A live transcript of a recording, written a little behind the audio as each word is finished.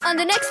on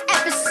the next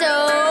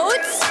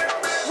episodes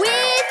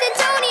with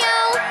Antonio.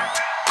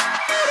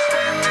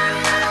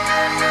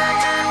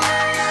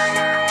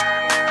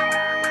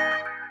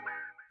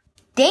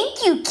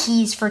 Thank you,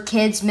 Keys for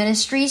Kids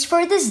Ministries,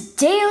 for this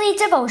daily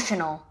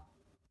devotional.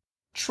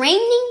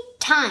 Training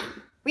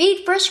time.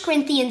 Read 1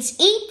 Corinthians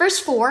 8, verse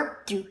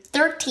 4 through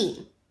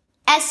 13.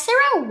 As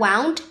Sarah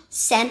wound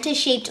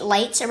Santa-shaped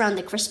lights around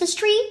the Christmas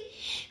tree,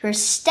 her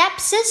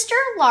stepsister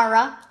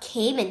Laura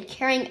came in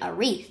carrying a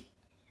wreath.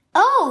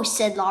 "Oh,"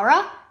 said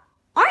Laura,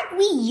 "aren't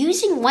we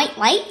using white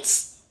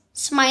lights?"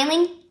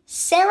 Smiling,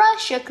 Sarah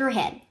shook her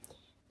head.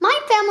 "My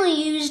family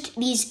used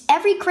these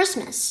every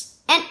Christmas,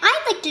 and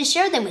I'd like to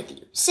share them with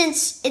you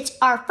since it's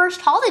our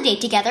first holiday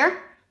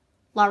together."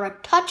 Laura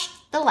touched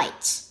the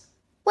lights.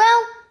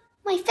 "Well,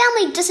 my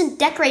family doesn't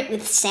decorate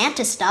with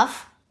Santa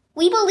stuff.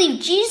 We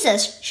believe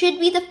Jesus should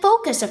be the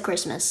focus of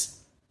Christmas."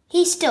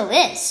 "He still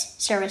is,"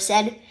 Sarah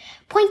said,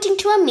 pointing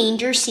to a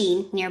manger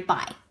scene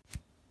nearby.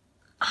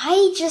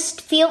 "I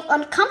just feel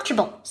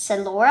uncomfortable,"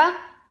 said Laura.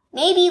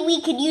 "Maybe we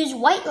could use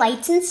white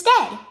lights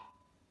instead."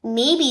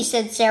 "Maybe,"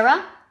 said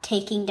Sarah,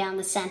 taking down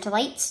the Santa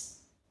lights.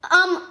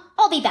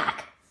 I'll be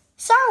back."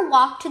 Sarah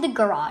walked to the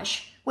garage,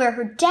 where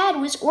her dad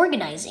was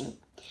organizing.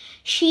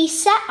 She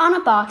sat on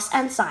a box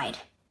and sighed.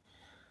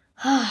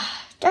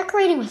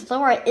 "Decorating with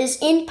Laura is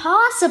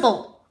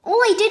impossible. All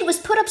I did was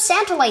put up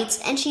Santa lights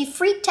and she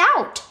freaked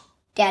out."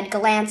 Dad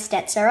glanced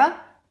at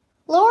Sarah.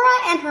 "Laura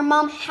and her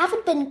mom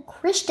haven't been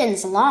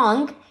Christians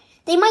long.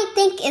 They might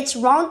think it's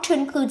wrong to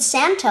include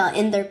Santa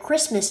in their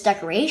Christmas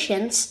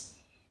decorations."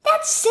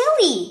 "That's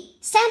silly.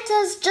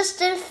 Santa's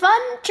just a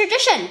fun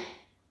tradition.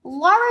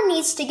 Laura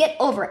needs to get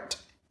over it."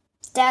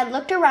 Dad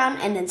looked around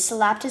and then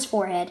slapped his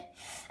forehead.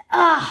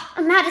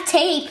 I'm out of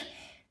tape.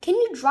 Can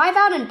you drive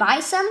out and buy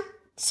some?"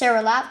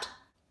 Sarah laughed.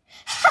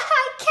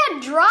 "I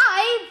can't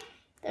drive."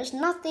 "There's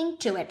nothing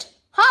to it.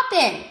 Hop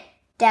in."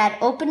 Dad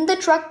opened the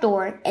truck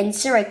door and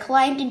Sarah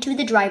climbed into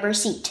the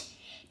driver's seat.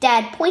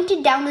 Dad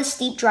pointed down the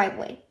steep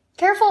driveway.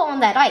 "Careful on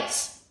that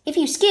ice. If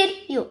you skid,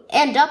 you'll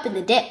end up in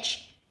the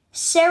ditch."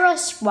 Sarah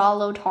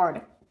swallowed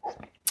hard.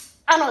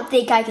 "I don't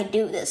think I can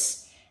do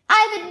this.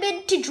 I haven't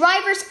been to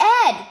driver's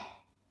ed."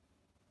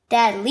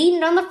 Dad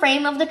leaned on the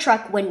frame of the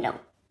truck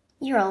window.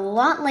 "You're a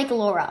lot like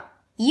Laura.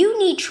 You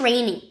need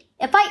training.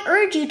 If I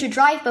urge you to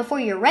drive before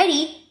you're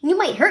ready, you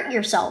might hurt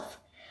yourself."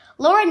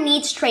 Laura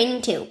needs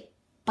training too.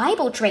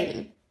 Bible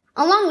training,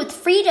 along with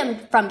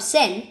freedom from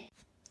sin.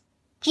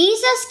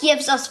 Jesus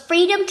gives us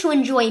freedom to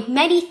enjoy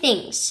many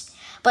things,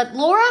 but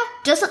Laura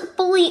doesn't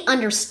fully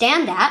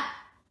understand that.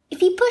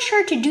 If you push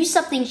her to do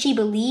something she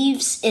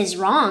believes is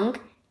wrong,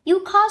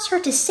 you cause her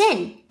to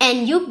sin,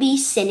 and you'll be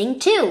sinning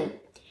too.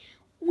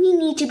 We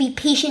need to be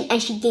patient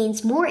as she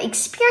gains more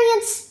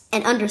experience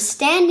and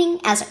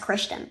understanding as a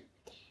Christian.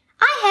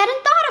 "I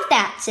hadn't thought of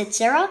that," said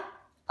Sarah.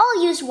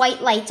 "I'll use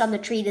white lights on the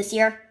tree this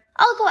year.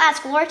 I'll go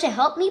ask Laura to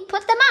help me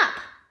put them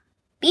up."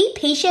 Be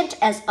patient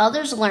as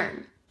others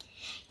learn.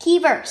 Key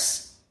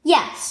verse.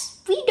 Yes,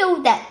 we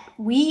know that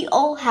we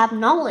all have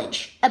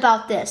knowledge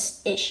about this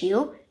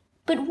issue,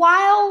 but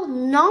while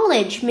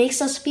knowledge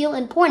makes us feel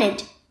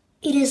important,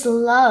 it is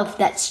love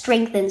that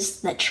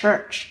strengthens the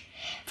church.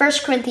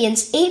 1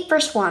 Corinthians 8,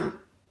 verse 1.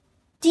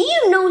 Do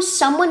you know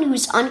someone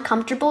who's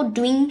uncomfortable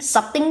doing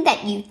something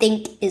that you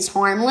think is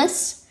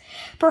harmless?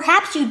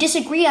 Perhaps you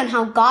disagree on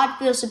how God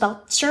feels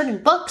about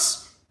certain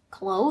books,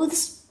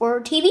 clothes, or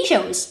TV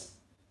shows.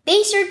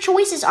 Base your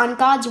choices on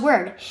God's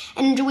word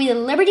and enjoy the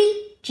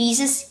liberty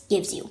Jesus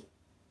gives you.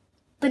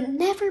 But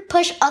never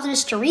push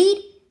others to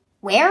read,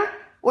 wear,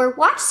 or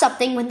watch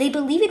something when they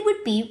believe it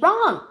would be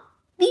wrong.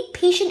 Be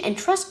patient and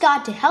trust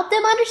God to help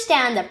them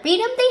understand the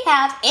freedom they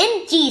have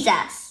in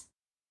Jesus.